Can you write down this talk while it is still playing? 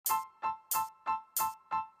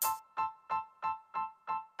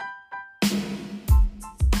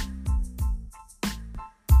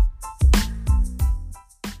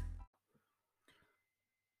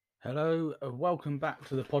Hello, welcome back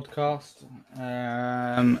to the podcast.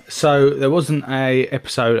 So there wasn't a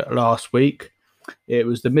episode last week. It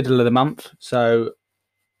was the middle of the month, so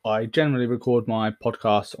I generally record my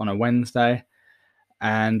podcast on a Wednesday,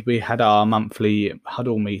 and we had our monthly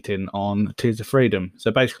huddle meeting on Tears of Freedom. So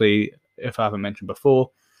basically, if I haven't mentioned before,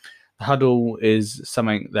 the huddle is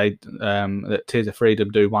something that Tears of Freedom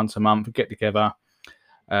do once a month, get together,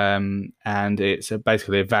 and it's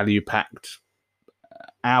basically a value-packed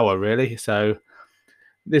hour, really. So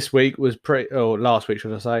this week was last week,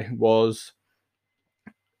 should I say, was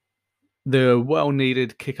the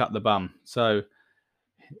well-needed kick up the bum. So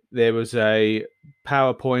there was a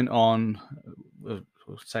PowerPoint on,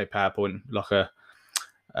 say PowerPoint, like a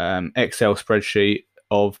Excel spreadsheet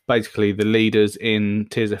of basically the leaders in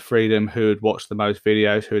Tears of Freedom who had watched the most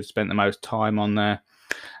videos, who had spent the most time on there.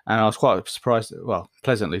 And I was quite surprised,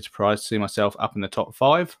 pleasantly surprised to see myself up in the top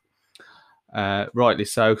 5. Rightly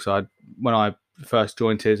so, because when I first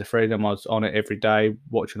joined Tears of Freedom, I was on it every day,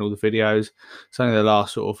 watching all the videos. It's only the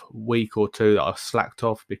last sort of week or two that I've slacked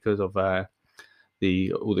off because of all the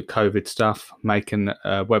COVID stuff, making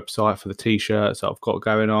a website for the t-shirts that I've got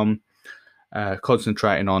going on,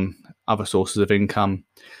 concentrating on other sources of income,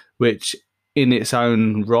 which in its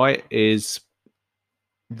own right is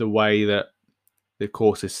the way that the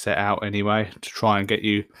course is set out anyway, to try and get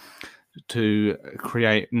you to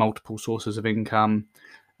create multiple sources of income.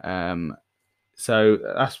 So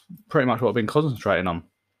that's pretty much what I've been concentrating on.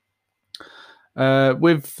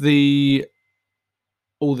 With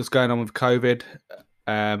all that's going on with COVID,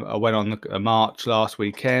 I went on a march last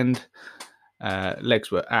weekend.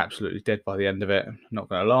 Legs were absolutely dead by the end of it. I'm not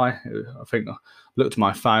going to lie. I think I looked at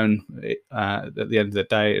my phone at the end of the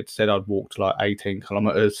day. It said I'd walked like 18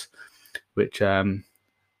 kilometers, which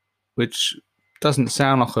doesn't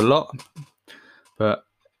sound like a lot, but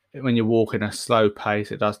when you walk in a slow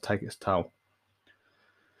pace, it does take its toll.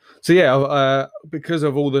 So yeah, because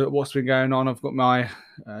of all what's been going on, I've got my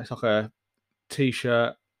it's like a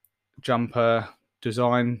t-shirt jumper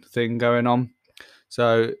design thing going on.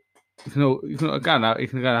 So you can go and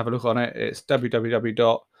have a look on it. It's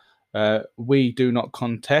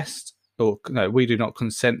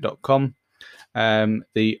www.we-do-not-consent.com.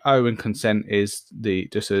 The O in consent is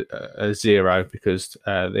just a 0 because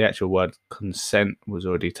the actual word consent was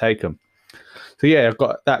already taken. So yeah, I've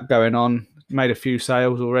got that going on. Made a few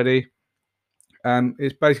sales already.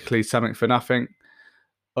 It's basically something for nothing.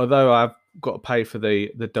 Although I've got to pay for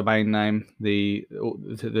the domain name, the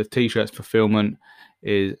t-shirts fulfillment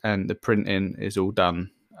and the printing is all done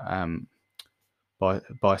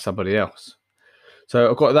by somebody else. So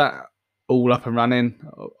I've got that all up and running.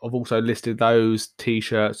 I've also listed those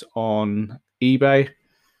t-shirts on eBay,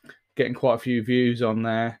 getting quite a few views on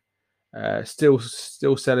there. Still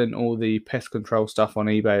selling all the pest control stuff on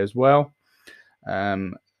eBay as well.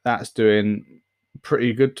 That's doing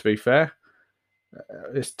pretty good, to be fair.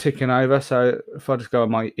 It's ticking over. So if I just go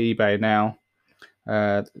on my eBay now,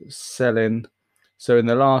 selling. So in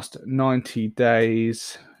the last 90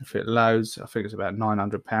 days, if it loads, I think it's about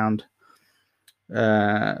 £900.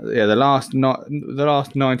 The last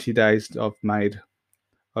 90 days I've made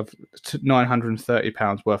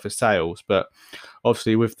 £930 worth of sales. But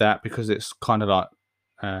obviously with that, because it's kind of like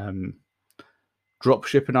drop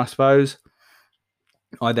shipping, I suppose,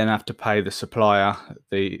 I then have to pay the supplier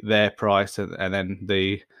their price, and then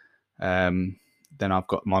then I've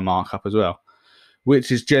got my markup as well,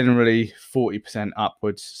 which is generally 40%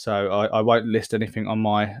 upwards. So I won't list anything on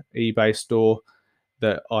my eBay store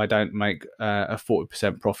that I don't make a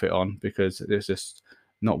 40% profit on, because it's just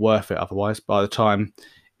not worth it otherwise. By the time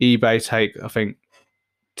eBay take, I think,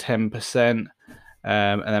 10%,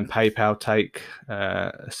 and then PayPal take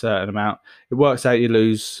a certain amount, it works out you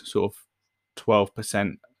lose sort of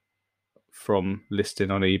 12% from listing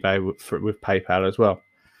on eBay with PayPal as well.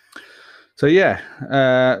 So yeah,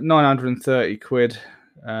 930 quid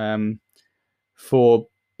for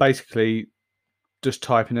basically just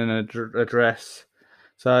typing in an address.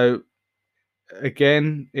 So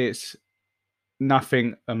again, it's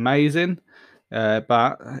nothing amazing,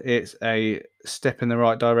 but it's a step in the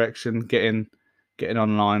right direction. Getting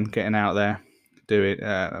online, getting out there,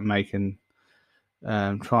 trying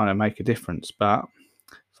to make a difference. But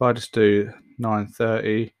if I just do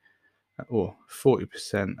 930 or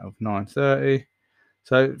 40% of 930,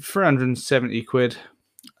 so 370 quid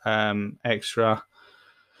extra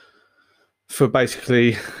for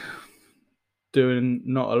basically doing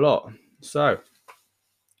not a lot. So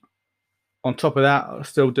on top of that, I'm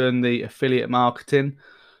still doing the affiliate marketing.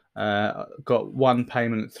 Got one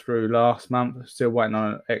payment through last month. Still waiting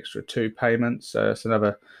on an extra 2 payments. So it's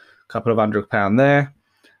another couple of £100 there.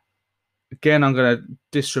 again, I'm going to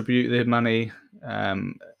distribute the money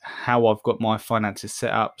how I've got my finances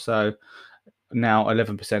set up. So now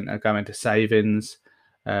 11% are going to savings.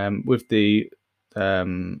 With the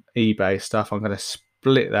eBay stuff, I'm going to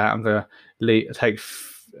split that. I'm going to take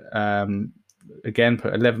again,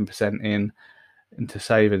 put 11% into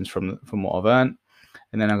savings from what I've earned,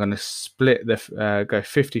 and then I'm going to split the go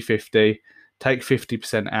 50-50, take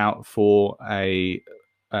 50% out for a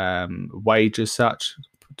wage as such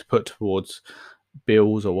to put towards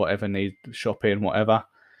bills or whatever, need shopping, whatever,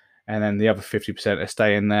 and then the other 50% are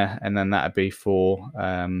stay in there, and then that'd be for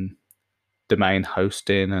domain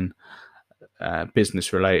hosting and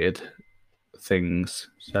business related things.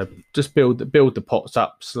 So just build the pots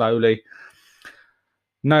up slowly.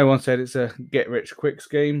 No one said it's a get rich quick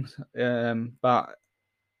scheme, but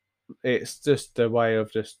it's just a way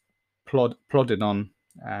of just plodding on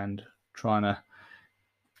and trying to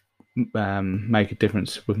make a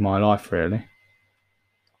difference with my life, really.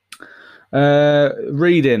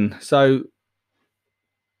 Reading. So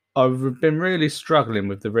I've been really struggling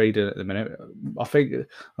with the reading at the minute. I think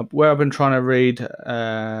where I've been trying to read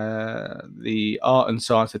the Art and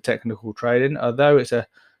Science of Technical Trading, although it's a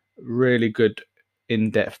really good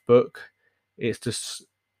in-depth book, it's just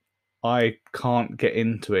I can't get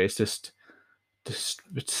into it. It's just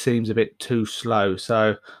it seems a bit too slow.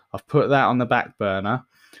 So I've put that on the back burner,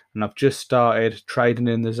 and I've just started Trading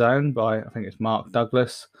in the Zone by, I think it's Mark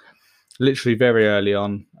Douglas. Literally very early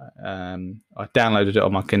on. I downloaded it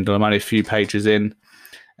on my Kindle. I'm only a few pages in,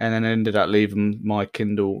 and then ended up leaving my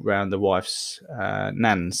Kindle round the wife's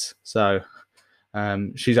nan's. So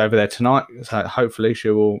she's over there tonight. So hopefully she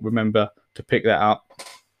will remember to pick that up,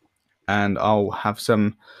 and I'll have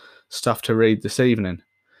some stuff to read this evening.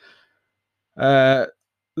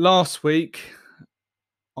 Last week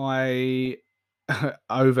I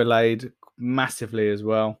overlaid massively as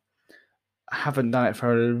well. I haven't done it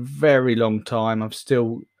for a very long time. I'm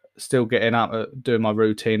still getting up, doing my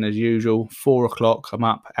routine as usual. 4 o'clock, I'm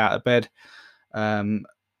up out of bed.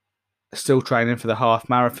 Still training for the half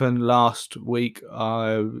marathon. Last week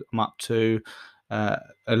I'm up to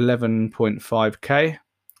 11.5k.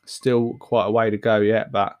 Still quite a way to go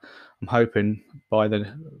yet, but I'm hoping by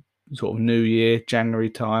the sort of new year, January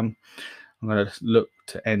time, I'm going to look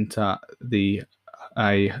to enter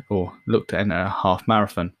a half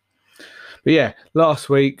marathon. But yeah, last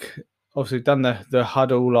week, obviously done the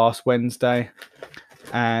huddle last Wednesday,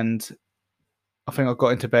 and I think I got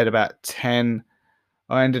into bed about 10.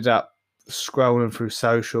 I ended up scrolling through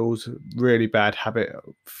socials. Really bad habit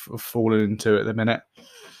of falling into at the minute.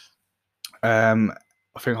 I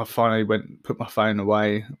think I finally put my phone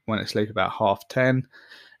away, went to sleep about 10:30.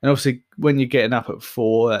 And obviously, when you're getting up at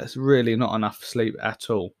 4, that's really not enough sleep at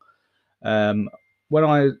all. When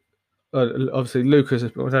I obviously Lucas, I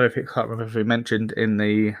don't know if I can't remember if we mentioned in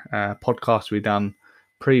the podcast we done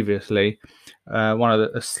previously, one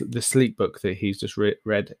of the sleep book that he's just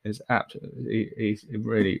read is absolutely. He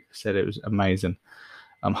really said it was amazing.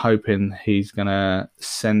 I'm hoping he's gonna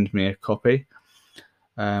send me a copy.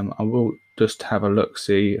 I will just have a look,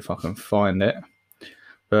 see if I can find it.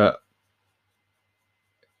 But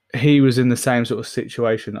he was in the same sort of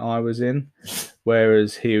situation I was in,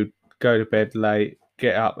 whereas he would go to bed late,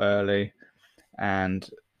 get up early, and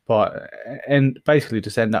basically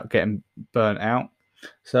just end up getting burnt out.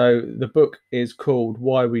 So the book is called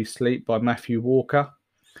Why We Sleep by Matthew Walker,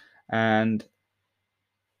 and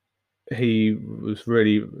he was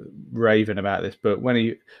really raving about this book.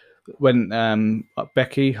 When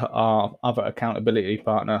Becky, our other accountability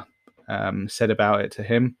partner, said about it to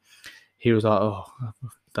him, he was like, "Oh, I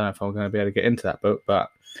don't know if I'm going to be able to get into that book," but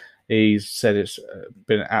he said it's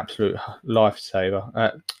been an absolute life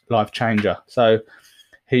changer. So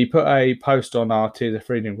he put a post on our Tears of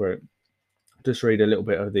Freedom group. Just read a little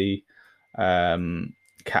bit of the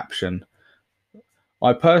caption.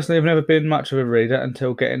 I personally have never been much of a reader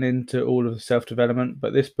until getting into all of the self-development,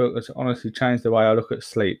 but this book has honestly changed the way I look at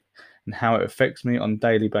sleep and how it affects me on a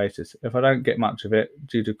daily basis if I don't get much of it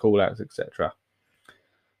due to call-outs, etc.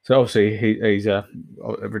 So obviously he's a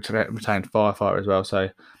retained firefighter as well, so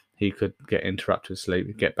he could get interrupted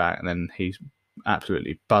sleep, get back, and then he's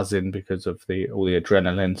absolutely buzzing because of all the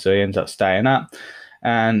adrenaline. So he ends up staying up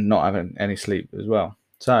and not having any sleep as well.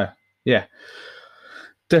 So yeah,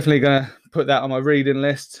 definitely gonna put that on my reading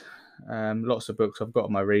list. Lots of books I've got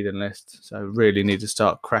on my reading list, so really need to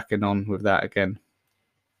start cracking on with that again.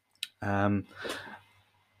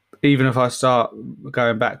 Even if I start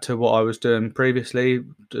going back to what I was doing previously,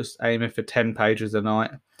 just aiming for 10 pages a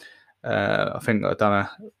night. I think I've done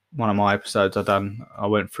one of my episodes I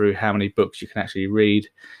went through how many books you can actually read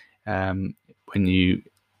when you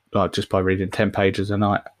like just by reading 10 pages a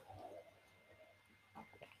night.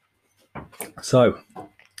 So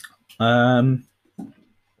my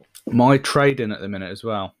trading at the minute as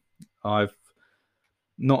well, I've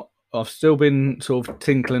still been sort of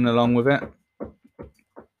tinkling along with it.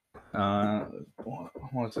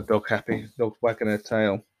 Why is the dog happy? The dog's wagging her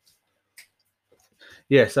tail.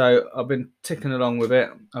 Yeah, so I've been ticking along with it.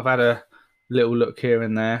 I've had a little look here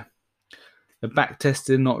and there. The back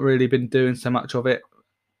testing, not really been doing so much of it,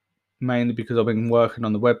 mainly because I've been working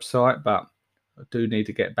on the website, but I do need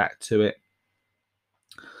to get back to it.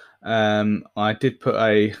 I did put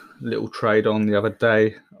a little trade on the other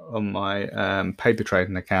day on my paper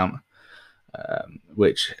trading account,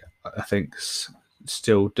 which I think's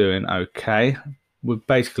still doing okay. With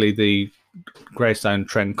basically the Greystone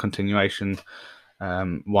trend continuation,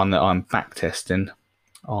 one that I'm back testing,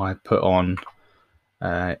 I put on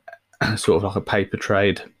sort of like a paper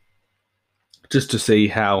trade just to see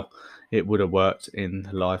how it would have worked in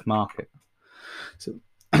the live market.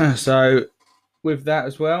 So with that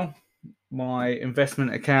as well, my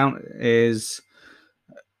investment account is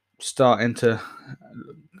starting to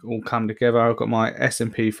all come together. I've got my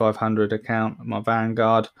S&P 500 account, my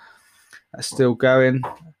Vanguard, that's still going.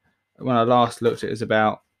 When I last looked, it was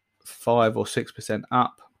about 5 or 6%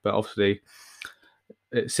 up, but obviously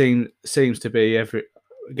it seems to be it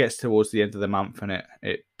gets towards the end of the month and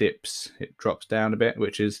it drops down a bit,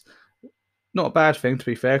 which is not a bad thing, to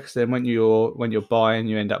be fair, because then when you're buying,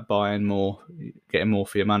 you end up buying more, getting more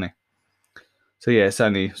for your money. So yeah, it's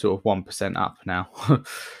only sort of 1% up now,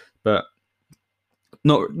 but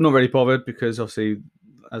not really bothered, because obviously,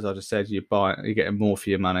 as I just said, you're getting more for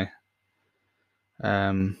your money.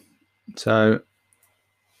 So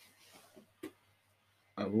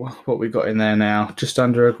what we got in there now? Just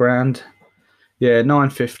under £1,000. Yeah,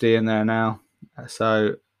 950 in there now.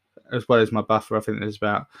 So as well as my buffer, I think there's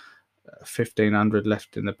about 1,500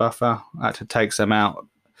 left in the buffer. I had to take some out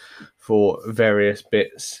for various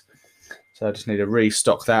bits, so I just need to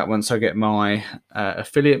restock that once I get my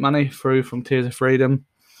affiliate money through from Tears of Freedom.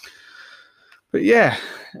 But yeah,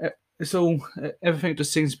 everything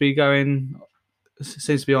just seems to be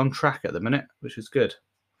on track at the minute, which is good.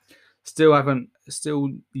 Still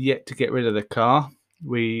yet to get rid of the car.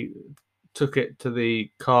 We took it to the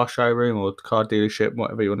car showroom or car dealership,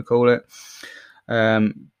 whatever you want to call it.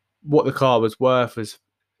 What the car was worth is,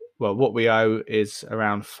 well, what we owe is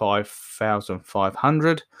around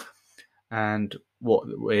 5,500, and what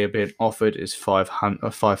we're being offered is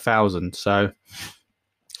 5,000. So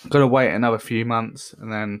I'm going to wait another few months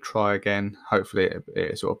and then try again. Hopefully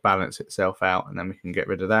it sort of balance itself out, and then we can get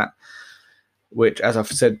rid of that, which, as I've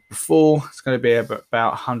said before, it's going to be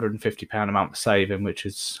about £150 a month saving, which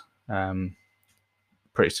is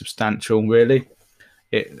pretty substantial, really.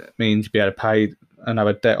 It means you'll be able to pay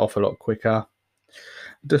another debt off a lot quicker.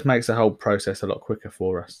 It just makes the whole process a lot quicker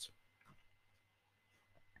for us.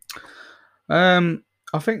 I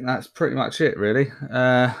think that's pretty much it, really.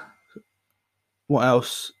 What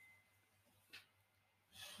else?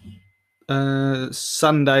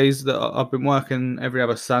 Sundays, that I've been working every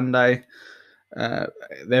other Sunday.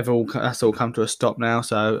 That's all come to a stop now,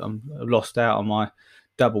 so I've lost out on my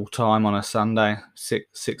double time on a Sunday,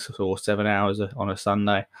 6 or 7 hours on a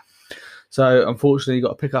Sunday. So unfortunately, you've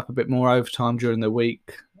got to pick up a bit more overtime during the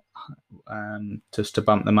week, just to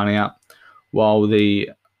bump the money up, while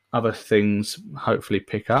the other things hopefully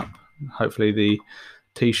pick up. Hopefully the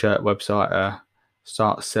t-shirt website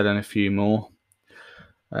starts selling a few more.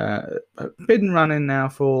 Been running now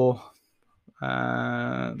for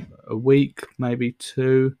a week, maybe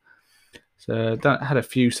 2. So had a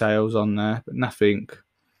few sales on there, but nothing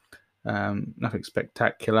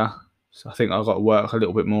spectacular. So I think I've got to work a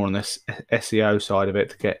little bit more on this SEO side of it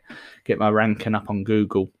to get my ranking up on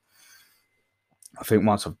Google. I think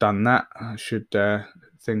once I've done that,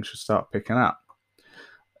 things should start picking up.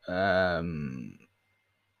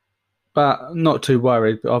 But not too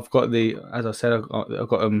worried. I've got as I said, I've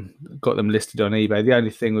got them listed on eBay. The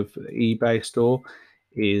only thing with the eBay store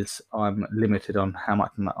is I'm limited on how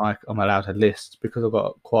much I'm allowed to list, because I've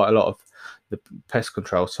got quite a lot of the pest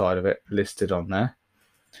control side of it listed on there.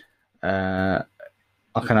 I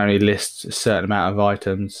can only list a certain amount of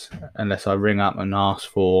items unless I ring up and ask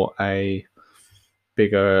for a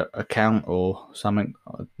bigger account or something.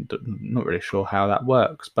 I'm not really sure how that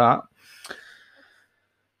works, but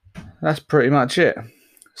that's pretty much it.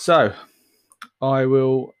 So I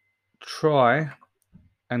will try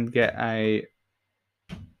and get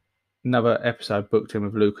another episode booked in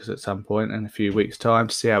with Lucas at some point in a few weeks' time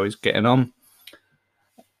to see how he's getting on,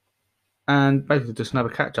 and basically just another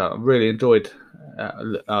catch up. I really enjoyed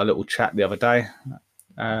our little chat the other day.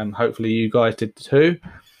 Hopefully you guys did too.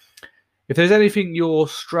 If there's anything you're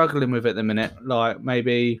struggling with at the minute, like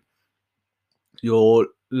maybe you're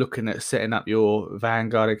looking at setting up your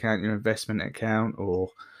Vanguard account, your investment account, or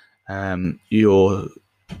you're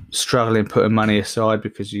struggling putting money aside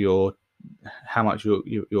because how much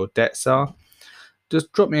your debts are,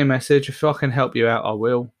 just drop me a message. If I can help you out, I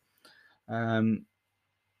will.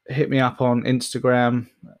 Hit me up on Instagram,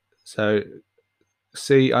 so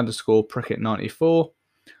C_Prickett94,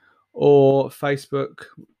 or Facebook.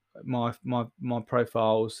 My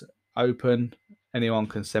profile's open. Anyone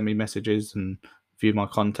can send me messages and view my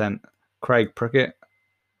content. Craig Prickett.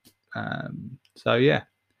 So yeah,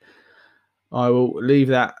 I will leave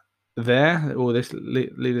that there, or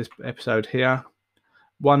leave this episode here.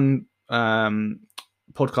 One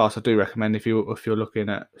podcast I do recommend if you're looking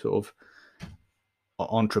at sort of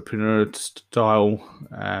entrepreneur style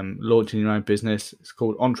launching your own business. It's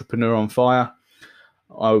called Entrepreneur on Fire.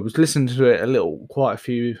 I was listening to it quite a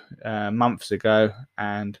few months ago,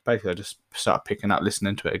 and basically I just started picking up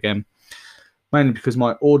listening to it again, mainly because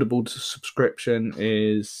my Audible subscription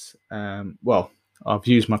is I've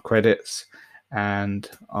used my credits and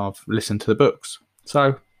I've listened to the books,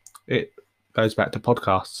 so it goes back to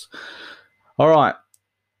podcasts. All right.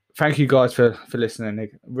 Thank you guys for listening. I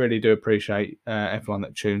really do appreciate everyone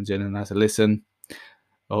that tunes in and has a listen.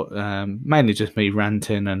 Mainly just me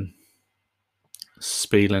ranting and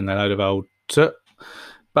spieling a load of old soot,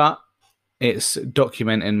 but it's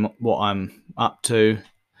documenting what I'm up to,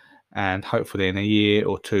 and hopefully in a year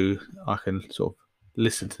or two I can sort of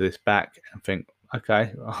listen to this back and think,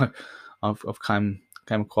 okay, I've come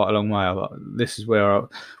quite a long way. This is where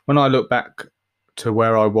when I look back to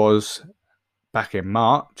where I was back in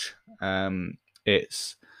March,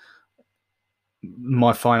 it's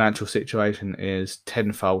my financial situation is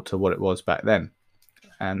tenfold to what it was back then,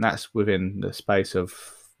 and that's within the space of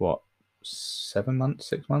 7 months,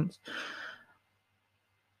 6 months.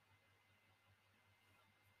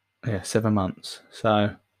 Yeah, 7 months.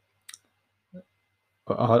 So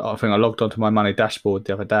I think I logged onto my money dashboard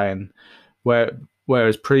the other day, and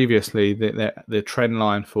whereas previously the trend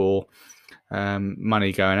line for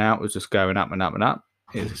money going out was just going up and up and up,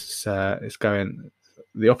 it's going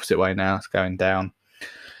the opposite way now. It's going down,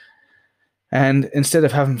 and instead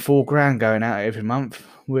of having $4,000 going out every month,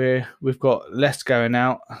 we've got less going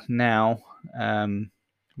out now,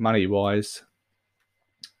 money wise,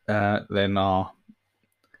 than our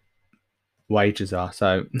wages are.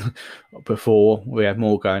 So before we had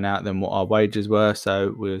more going out than what our wages were,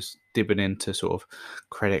 so we was dipping into sort of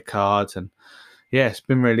credit cards, and yeah, it's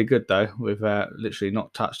been really good though. We've literally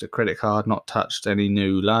not touched a credit card, not touched any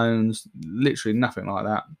new loans, literally nothing like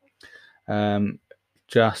that.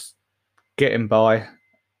 Just getting by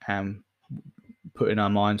and putting our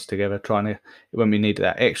minds together, trying to, when we need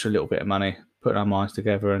that extra little bit of money, putting our minds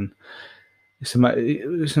together. And it's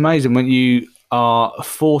amazing when you are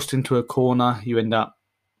forced into a corner, you end up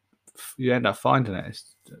finding it.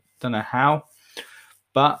 Don't know how,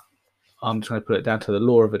 but I'm just going to put it down to the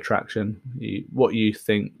law of attraction. What you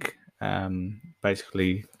think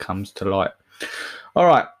basically comes to light. All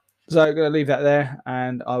right, so I'm going to leave that there,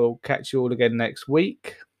 and I will catch you all again next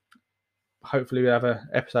week. Hopefully we have an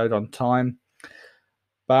episode on time,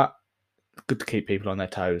 but good to keep people on their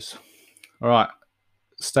toes. All right,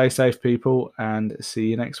 stay safe, people, and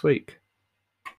see you next week.